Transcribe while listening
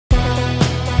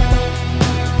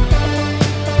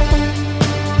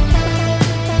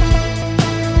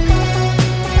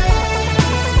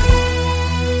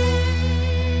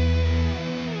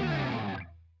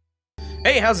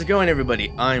Hey, how's it going,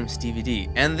 everybody? I'm Stevie D,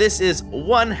 and this is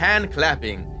one hand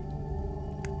clapping.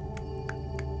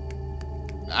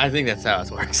 I think that's how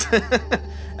it works.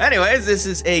 Anyways, this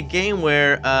is a game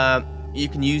where you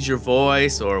can use your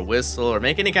voice or whistle or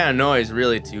make any kind of noise,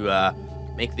 really, to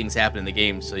make things happen in the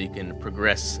game so you can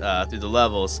progress through the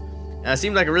levels. And it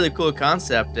seemed like a really cool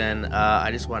concept, and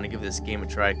I just wanted to give this game a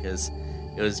try because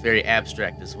it was very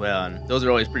abstract as well, and those are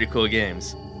always pretty cool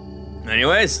games.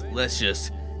 Anyways, let's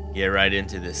just get right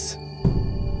into this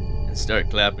and start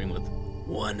clapping with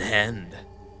one hand.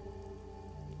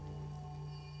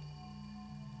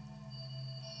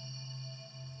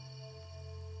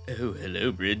 Oh,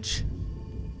 hello, bridge.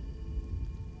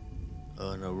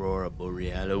 Oh, an aurora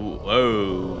borealis.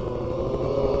 Whoa.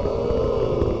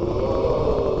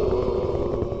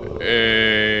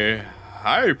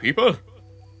 Hi, people.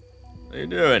 How you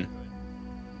doing?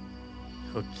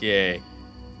 Okay.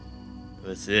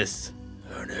 What's this?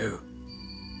 Oh no.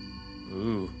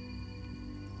 Ooh.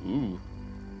 Ooh.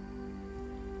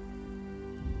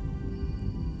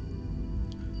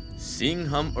 Sing,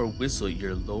 hum, or whistle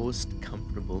your lowest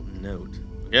comfortable note.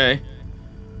 Okay.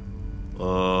 Oh,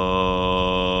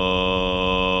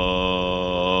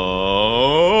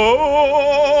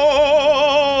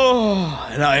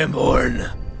 and I am born.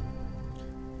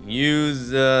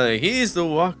 Use he's the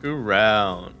walk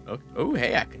around. Okay. Oh,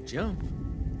 hey, I can jump.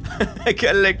 I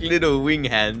got like little wing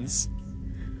hands.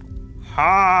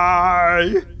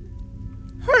 Hi.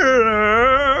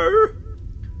 Hello.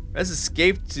 Press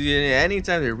escape to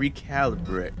anytime to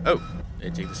recalibrate. Oh,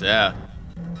 let me check this out.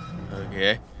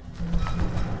 Okay.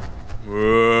 Whoa!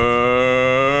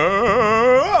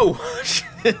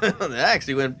 That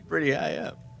actually went pretty high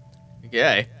up.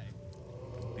 Okay.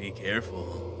 Be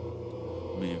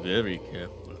careful. Be very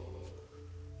careful.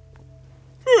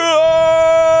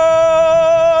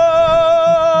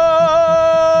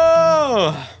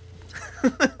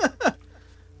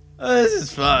 Oh, this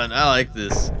is fun. I like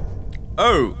this.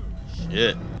 Oh,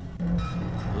 shit.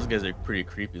 Those guys are pretty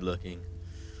creepy looking.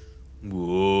 Whoa.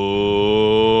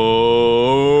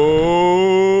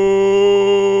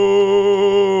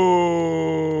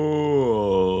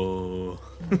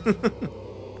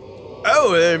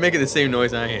 Oh, they're making the same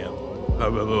noise I am.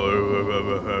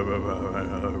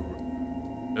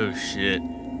 Oh, shit.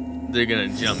 They're gonna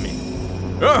jump me.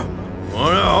 Oh,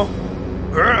 no.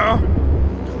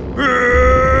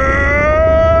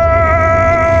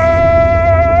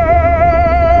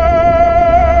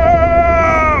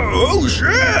 Oh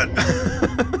shit!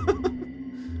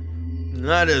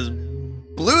 I just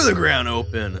blew the ground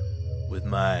open with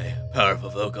my powerful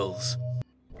vocals.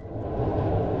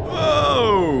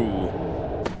 Whoa!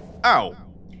 Ow!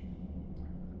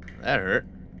 That hurt.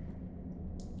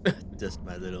 Just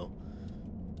my little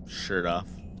shirt off.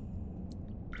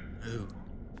 Ooh.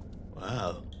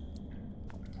 Wow.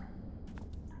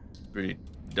 Pretty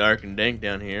dark and dank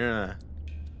down here.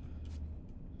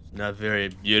 It's not very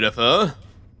beautiful.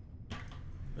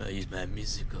 I'll use my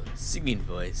musical singing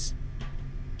voice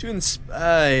to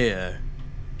inspire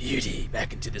beauty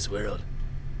back into this world.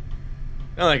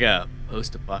 Kind of like a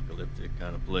post-apocalyptic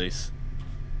kind of place.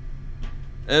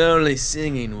 And only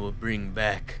singing will bring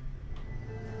back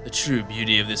the true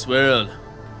beauty of this world.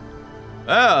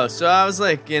 Oh, so I was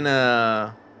like in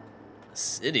a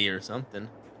city or something.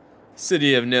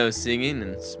 City of no singing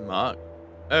and smog.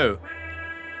 Oh.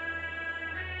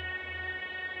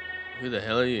 Who the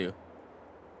hell are you?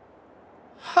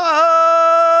 Ha!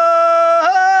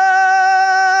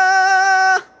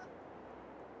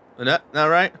 Not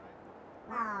right?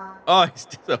 Oh, he's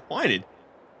disappointed.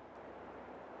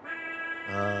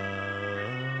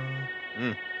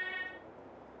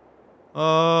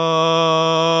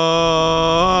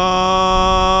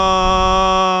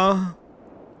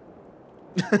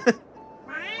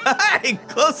 Hey,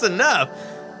 close enough.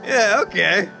 Yeah,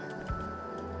 okay.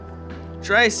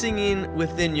 Try singing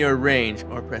within your range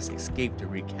or press escape to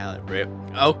recalibrate.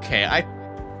 Okay,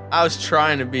 I was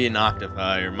trying to be an octave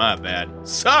higher, my bad.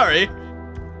 Sorry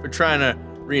for trying to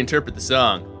reinterpret the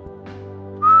song.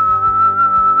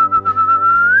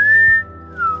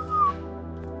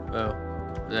 Oh,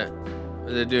 what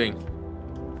is that doing?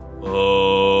 Oh,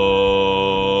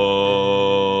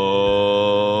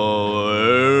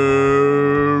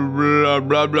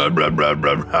 blah blah blah blah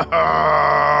blah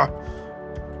blah.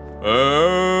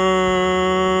 Oh!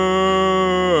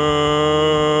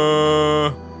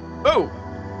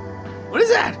 What is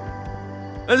that?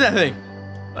 What is that thing?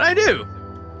 What'd I do?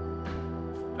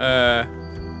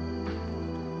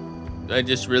 I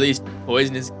just released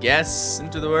poisonous gas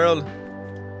into the world.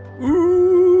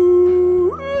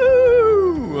 Ooh,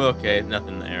 okay,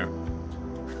 nothing there.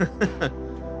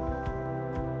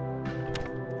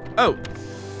 Oh.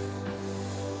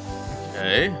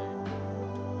 Okay.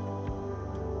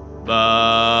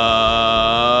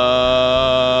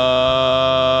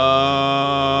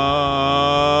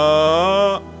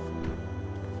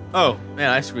 Oh, man,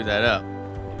 I screwed that up.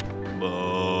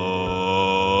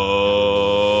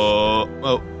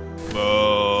 Oh.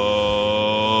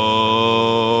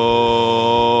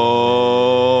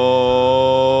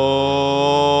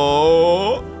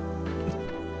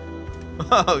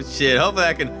 Oh, shit. Hopefully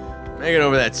I can make it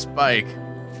over that spike.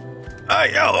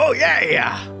 Oh,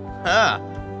 yeah. Huh.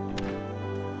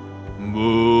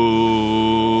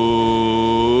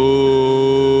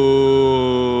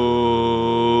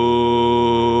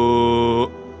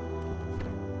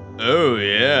 Oh,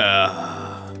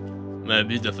 yeah. My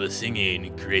beautiful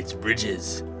singing creates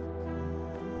bridges.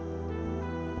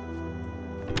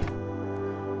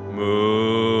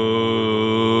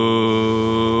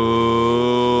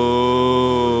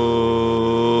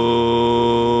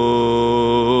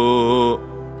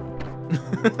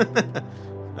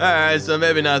 Alright, so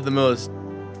maybe not the most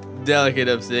delicate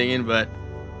of singing, but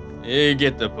you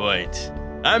get the point.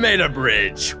 I made a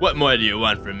bridge. What more do you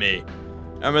want from me?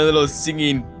 I'm a little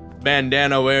singing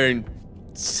bandana wearing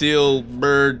seal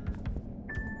bird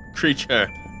creature.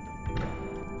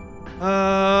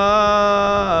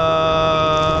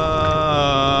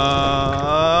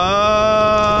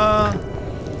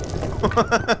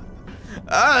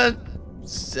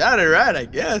 Sounded right, I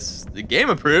guess. The game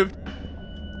approved.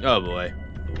 Oh boy.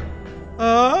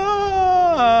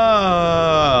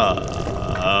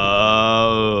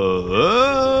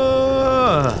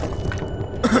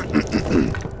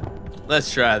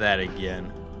 Let's try that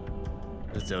again.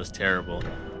 That was terrible.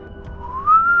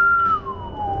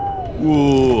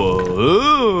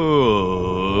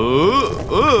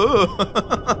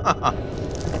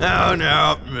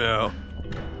 No.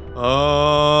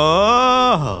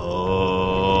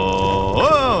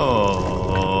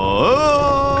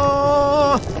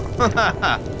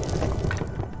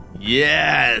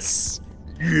 Yes.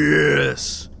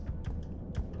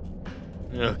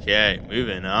 Okay,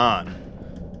 moving on.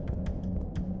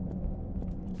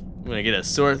 I'm gonna get a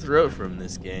sore throat from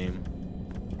this game.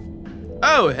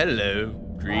 Oh, hello,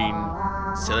 green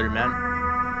celery man.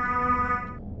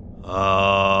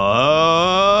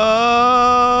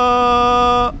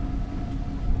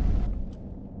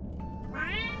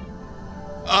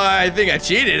 I think I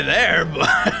cheated there, but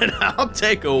I'll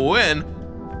take a win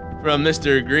from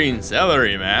Mr. Green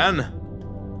Celery Man.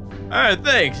 Alright,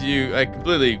 thanks. I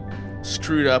completely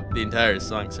screwed up the entire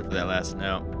song except for that last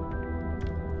note.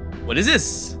 What is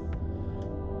this?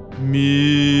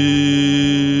 Me.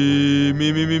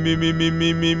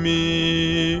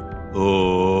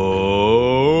 Whoa!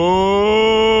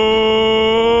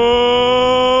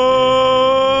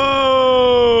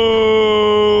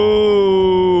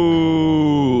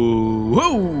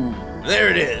 There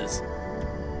it is.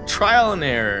 Trial and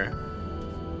error.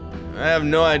 I have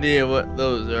no idea what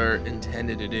those are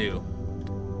intended to do.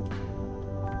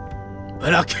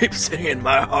 But I'll keep singing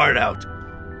my heart out.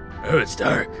 Oh, it's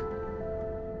dark.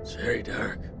 It's very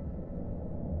dark.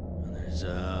 And there's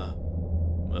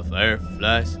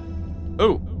fireflies.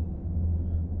 Oh.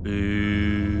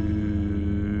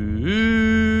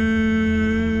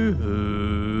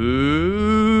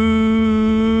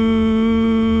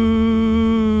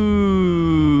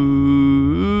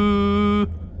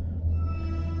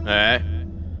 Alright.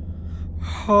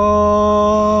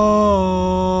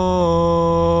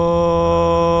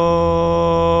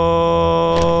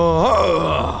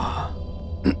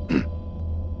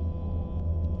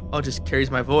 Oh, it just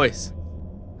carries my voice.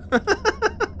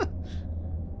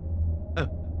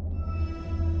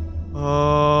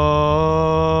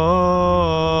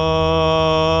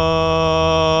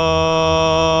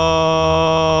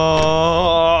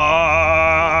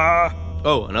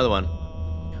 Oh, another one.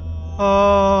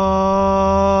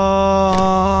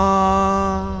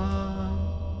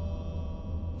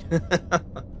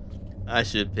 I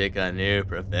should pick a new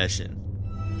profession.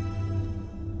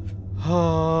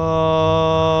 Oh,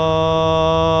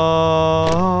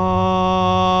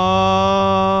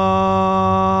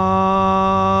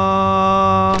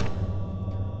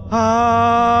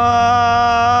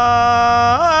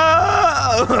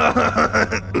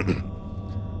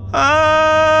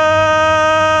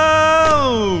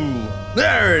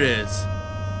 there it is.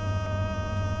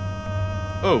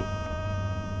 Oh.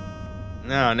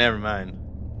 No, never mind.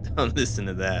 Don't listen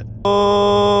to that. Oh,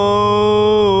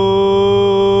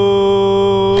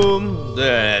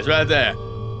 there it is, right there.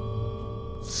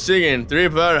 Singing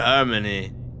 3-part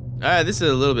harmony. Alright, this is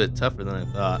a little bit tougher than I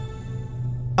thought.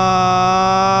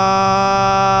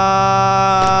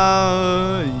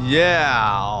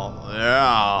 Yeah.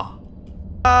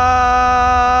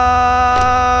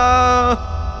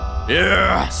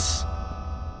 Yes.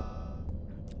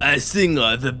 I sing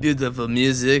the beautiful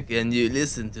music, and you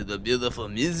listen to the beautiful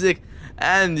music,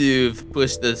 and you've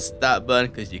pushed the stop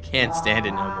button because you can't stand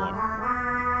it no more.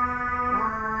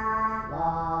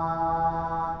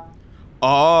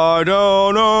 I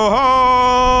don't know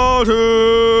how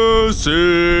to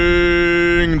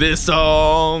sing this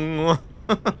song,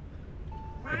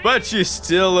 but you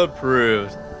still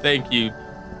approved. Thank you,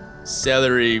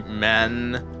 celery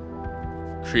man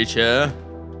creature.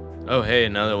 Oh, hey,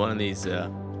 another one of these.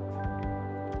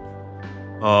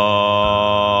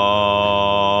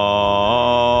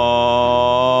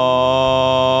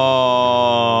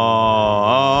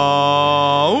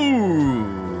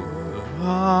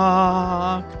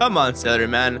 Come on, celery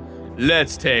man.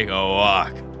 Let's take a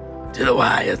walk to the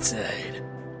wild side.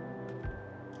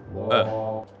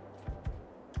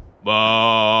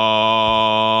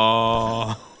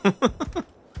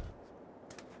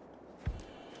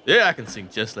 Yeah, I can sing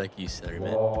just like you, celery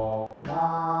man.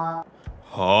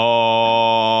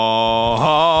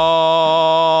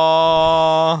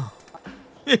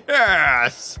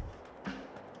 Yes.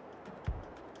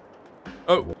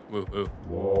 Oh, woo, woo.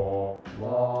 Whoa,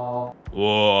 whoa.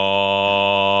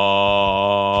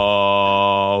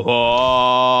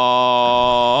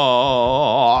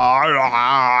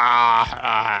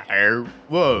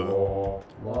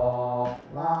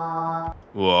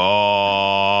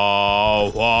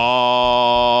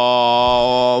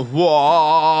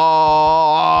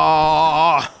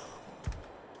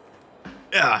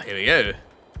 Yeah, here we go.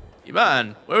 Keep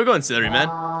on. Where are we going, celery man?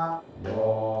 Oh,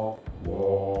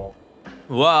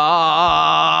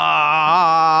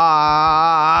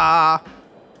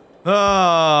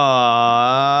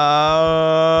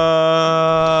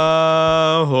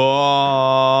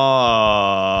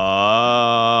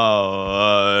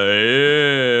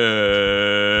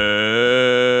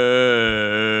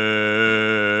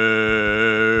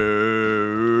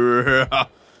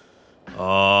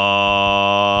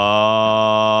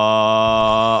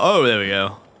 there we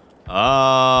go.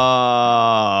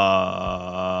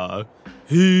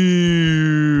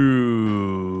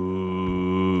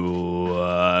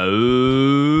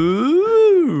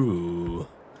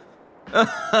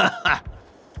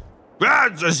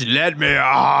 Just let me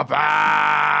up.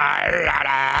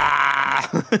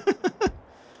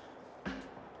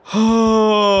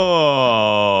 Oh,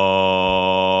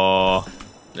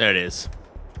 there it is.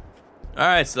 All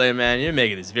right, Slayer man, you're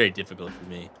making this very difficult for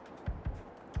me.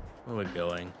 Where are we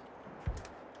going?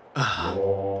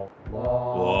 Whoa.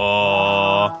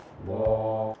 Whoa.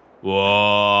 Whoa.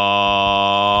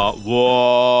 Whoa.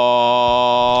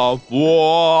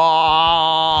 Whoa.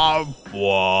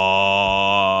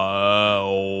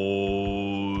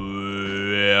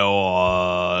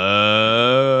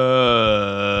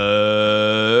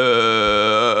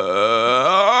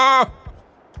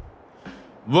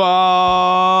 Whoa.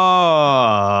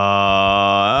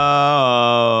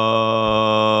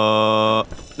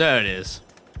 There it is.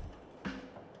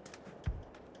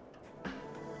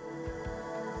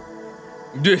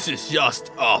 This is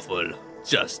just awful.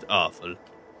 Just awful.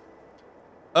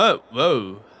 Oh,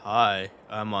 whoa. Hi.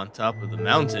 I'm on top of the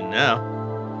mountain now.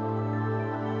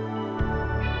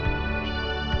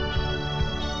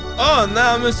 Oh,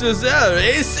 now Mr. Celery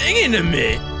is singing to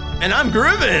me. And I'm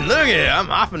grooving. Look at it. I'm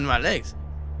hopping my legs.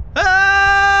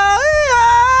 Oh,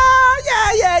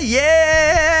 yeah, yeah,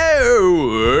 yeah.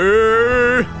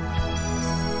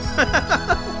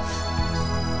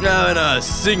 Now in a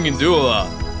singing duel.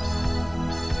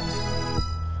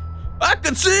 I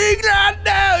can sing right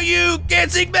now. You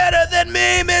can't sing better than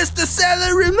me, Mr.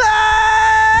 Celery Man.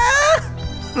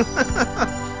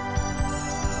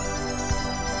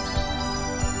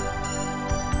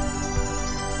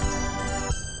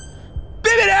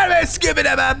 Skip it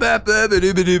up.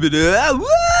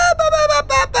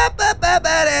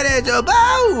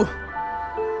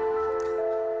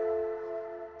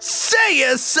 Sing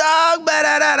a song.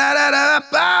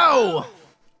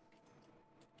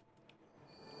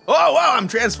 Oh, wow, I'm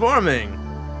transforming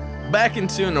back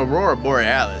into an Aurora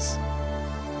Borealis.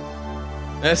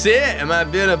 That's it, and my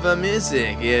beautiful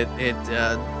music. It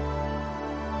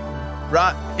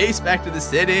brought peace back to the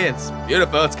city. It's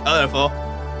beautiful, it's colorful.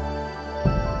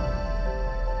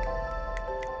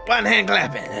 One hand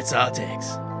clapping, that's all it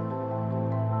takes.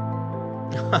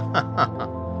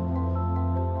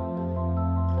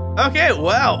 Okay,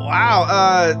 well,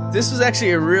 wow, this was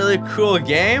actually a really cool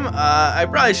game. I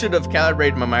probably should have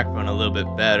calibrated my microphone a little bit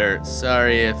better.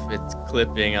 Sorry if it's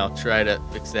clipping, I'll try to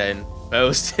fix that in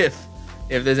post if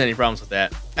if there's any problems with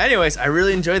that. Anyways, I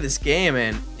really enjoyed this game,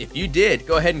 and if you did,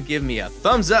 go ahead and give me a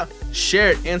thumbs up,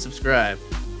 share it, and subscribe.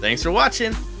 Thanks for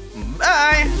watching.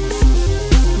 Bye!